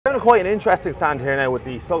Kind of quite an interesting stand here now with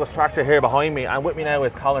the Solis tractor here behind me, and with me now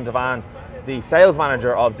is Colin Devan, the sales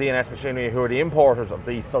manager of D&S Machinery, who are the importers of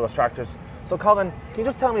these Solis tractors. So Colin, can you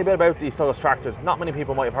just tell me a bit about these Solis tractors? Not many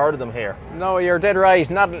people might have heard of them here. No, you're dead right.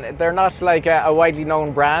 They're not like a widely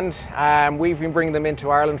known brand. We've been bringing them into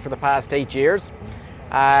Ireland for the past 8 years.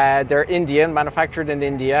 They're Indian, manufactured in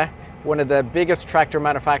India. One of the biggest tractor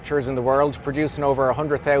manufacturers in the world, producing over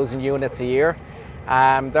 100,000 units a year.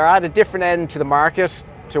 They're at a different end to the market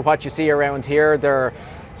to what you see around here. Their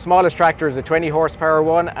smallest tractor is a 20 horsepower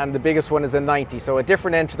one, and the biggest one is a 90. So a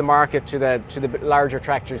different end to the market to the larger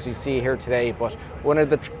tractors you see here today, but one of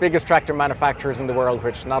the biggest tractor manufacturers in the world,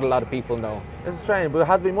 which not a lot of people know. This is strange, but there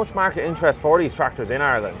has been much market interest for these tractors in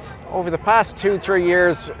Ireland. Over the past 2-3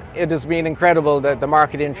 years, it has been incredible, the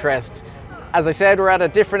market interest. As I said, we're at a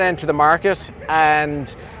different end to the market,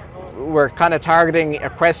 and we're kind of targeting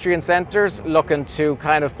equestrian centres, looking to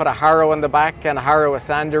kind of put a harrow on the back and a harrow, a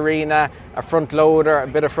sand arena, a front loader, a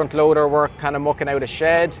bit of front loader work, kind of mucking out a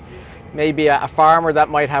shed. Maybe a farmer that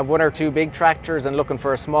might have 1 or 2 big tractors and looking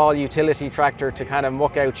for a small utility tractor to kind of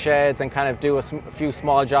muck out sheds and kind of do a few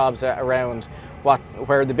small jobs around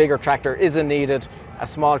where the bigger tractor isn't needed. A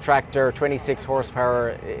small tractor, 26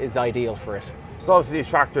 horsepower, is ideal for it. So obviously these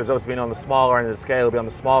tractors, obviously being on the smaller end of the scale, will be on the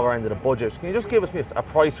smaller end of the budget. Can you just give us a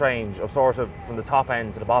price range of sort of from the top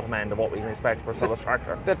end to the bottom end of what we can expect for a Solis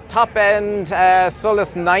tractor? The top end,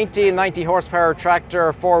 Solis 90 horsepower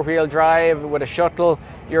tractor, 4-wheel drive with a shuttle,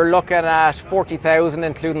 you're looking at 40,000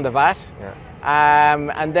 including the VAT. Yeah.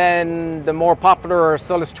 And then the more popular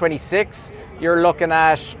Solis 26, you're looking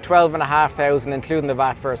at 12,500 including the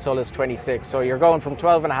VAT for a Solis 26. So you're going from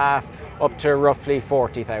 12,500 up to roughly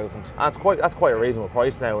 40,000. That's quite a reasonable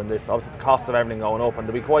price now in this. Obviously the cost of everything going up, and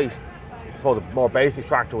they'll be quite, I suppose, a more basic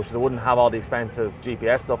tractor, which they wouldn't have all the expensive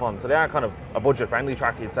GPS stuff on. So they are kind of a budget-friendly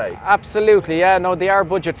tractor, you'd say. Absolutely, yeah. No, they are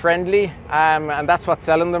budget-friendly, and that's what's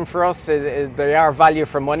selling them for us. Is they are value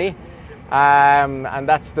for money. And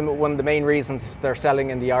that's one of the main reasons they're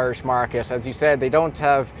selling in the Irish market. As you said, they don't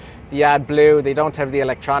have the AdBlue, they don't have the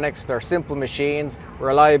electronics. They're simple machines,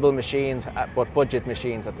 reliable machines, but budget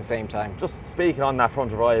machines at the same time. Just speaking on that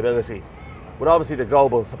front of reliability, with obviously the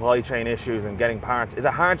global supply chain issues and getting parts, is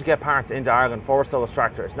it hard to get parts into Ireland for a Solis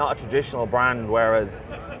tractor? It's not a traditional brand, whereas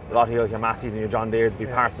a lot of your Masseys and your John Deeres, the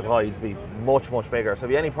parts supplies be much bigger. So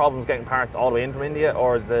have you any problems getting parts all the way in from India,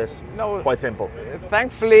 or is it quite simple?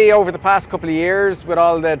 Thankfully, over the past couple of years, with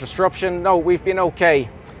all the disruption, no, we've been okay.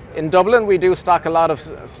 In Dublin, we do stock a lot of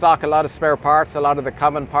spare parts, a lot of the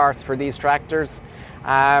common parts for these tractors.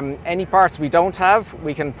 Any parts we don't have,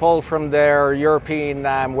 we can pull from their European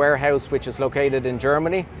warehouse, which is located in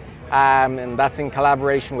Germany, and that's in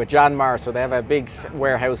collaboration with Janmar. So they have a big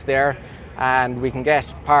warehouse there, and we can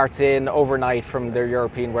get parts in overnight from their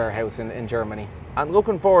European warehouse in Germany. And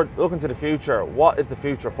looking to the future, what is the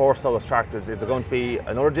future for Solis tractors? Is there going to be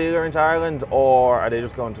another dealer into Ireland, or are they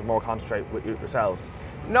just going to more concentrate with yourselves?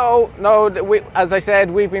 No, as I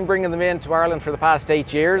said, we've been bringing them into Ireland for the past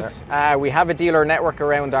 8 years. Yeah. We have a dealer network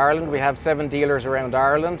around Ireland. We have 7 dealers around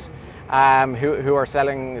Ireland who are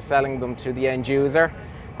selling them to the end user.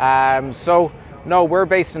 So no, we're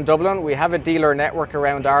based in Dublin. We have a dealer network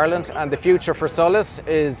around Ireland, and the future for Solis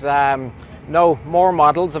is more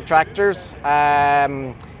models of tractors.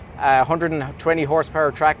 120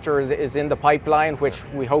 horsepower tractor is in the pipeline, which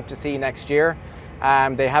we hope to see next year.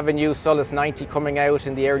 They have a new Solis 90 coming out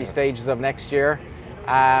in the early stages of next year.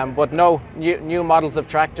 But no, new models of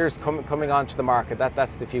tractors coming onto the market.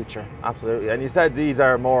 That's the future. Absolutely. And you said these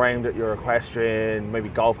are more aimed at your equestrian, maybe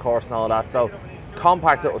golf course and all that. So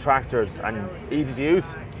compact little tractors and easy to use?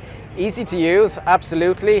 Easy to use,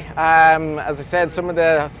 absolutely. As I said, some of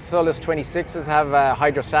the Solis 26s have a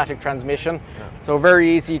hydrostatic transmission, so very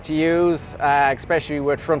easy to use, especially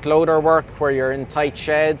with front loader work where you're in tight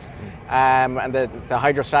sheds, and the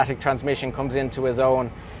hydrostatic transmission comes into its own.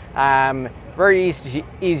 Very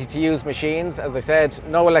easy to use machines. As I said,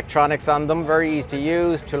 no electronics on them, very easy to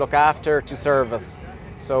use, to look after, to service.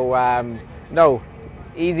 So no,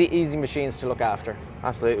 easy machines to look after.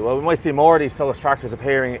 Absolutely. Well, we might see more of these Solis tractors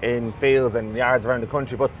appearing in fields and yards around the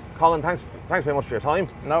country. But Colin, thanks very much for your time.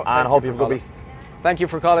 No, and I hope you have a good week. Thank you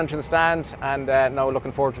for calling to the stand, and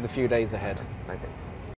looking forward to the few days ahead. Thank you.